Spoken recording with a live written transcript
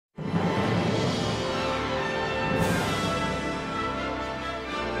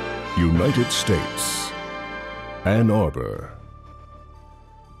United States. Ann Arbor.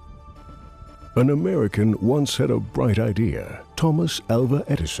 An American once had a bright idea, Thomas Alva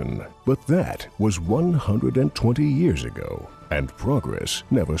Edison, but that was 120 years ago, and progress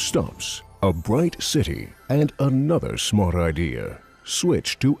never stops. A bright city and another smart idea.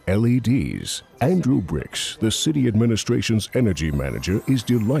 Switch to LEDs. Andrew Bricks, the city administration's energy manager, is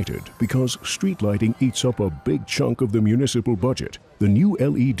delighted because street lighting eats up a big chunk of the municipal budget. The new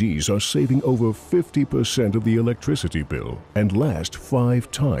LEDs are saving over 50% of the electricity bill and last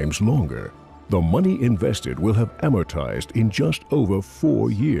 5 times longer. The money invested will have amortized in just over 4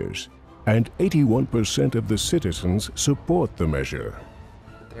 years, and 81% of the citizens support the measure.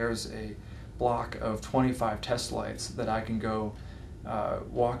 There's a block of 25 test lights that I can go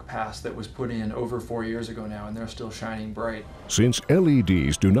walk past that was put in over 4 years ago now, and they're still shining bright. Since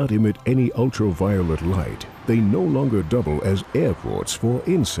LEDs do not emit any ultraviolet light, they no longer double as airports for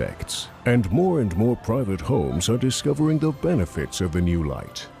insects. And more private homes are discovering the benefits of the new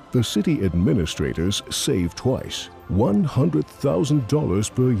light. The city administrators save twice,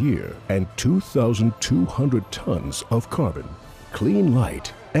 $100,000 per year and 2,200 tons of carbon. Clean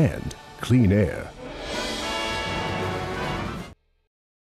light and clean air.